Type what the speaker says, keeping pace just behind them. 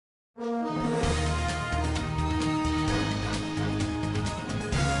The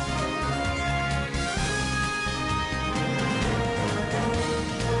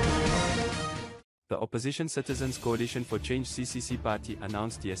Opposition Citizens Coalition for Change (CCC) party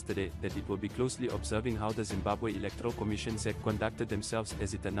announced yesterday that it will be closely observing how the Zimbabwe Electoral Commission (ZEC) conducted themselves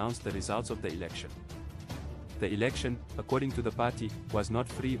as it announced the results of the election. The election, according to the party, was not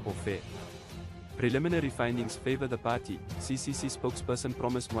free or fair. Preliminary findings favor the party, CCC spokesperson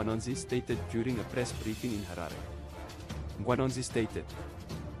Promise Mwanonzi stated during a press briefing in Harare. Mwanonzi stated,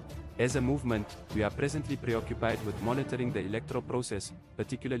 "As a movement, we are presently preoccupied with monitoring the electoral process,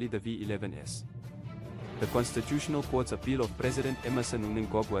 particularly the V11S. The Constitutional Court's appeal of President Emmerson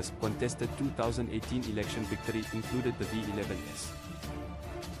Mnangagwa's contested 2018 election victory included the V11S.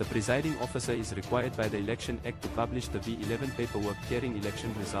 The presiding officer is required by the Election Act to publish the V11 paperwork carrying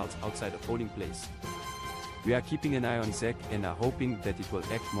election results outside a polling place. We are keeping an eye on ZEC and are hoping that it will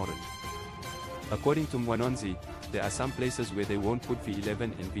act morally." According to Mwanonzi, there are some places where they won't put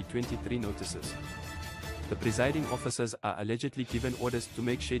V11 and V23 notices. The presiding officers are allegedly given orders to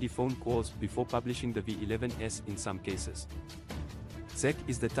make shady phone calls before publishing the V11S in some cases. ZEC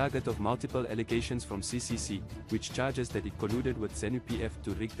is the target of multiple allegations from CCC, which charges that it colluded with ZANU-PF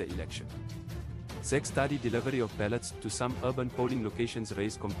to rig the election. ZEC's tardy delivery of ballots to some urban polling locations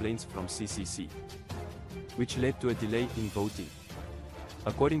raised complaints from CCC, which led to a delay in voting.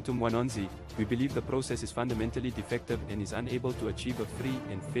 According to Mwanonzi, "We believe the process is fundamentally defective and is unable to achieve a free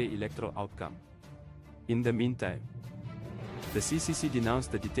and fair electoral outcome." In the meantime, the CCC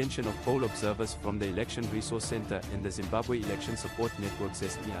denounced the detention of poll observers from the Election Resource Center and the Zimbabwe Election Support Network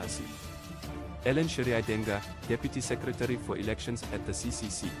 (ZEC). Ellen Shiriadenga, Deputy Secretary for Elections at the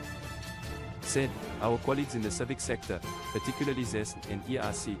CCC, said, "Our colleagues in the civic sector, particularly ZEC and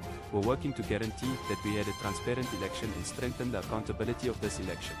ERC, were working to guarantee that we had a transparent election and strengthen the accountability of this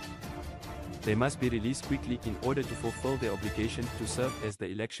election. They must be released quickly in order to fulfill their obligation to serve as the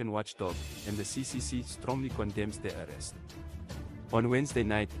election watchdog, and the CCC strongly condemns their arrest." On Wednesday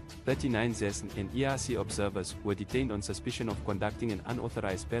night, 39 ZEC and ERC observers were detained on suspicion of conducting an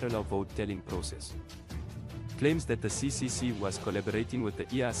unauthorized parallel vote tallying process. Claims that the CCC was collaborating with the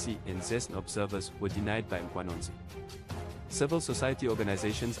ERC and ZEC observers were denied by Mwanonzi. Civil society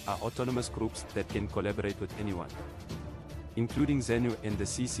organizations are autonomous groups that can collaborate with anyone, including ZANU and the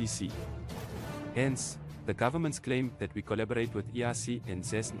CCC. Hence, the government's claim that we collaborate with ERC and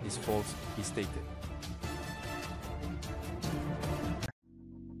ZEC is false, he stated.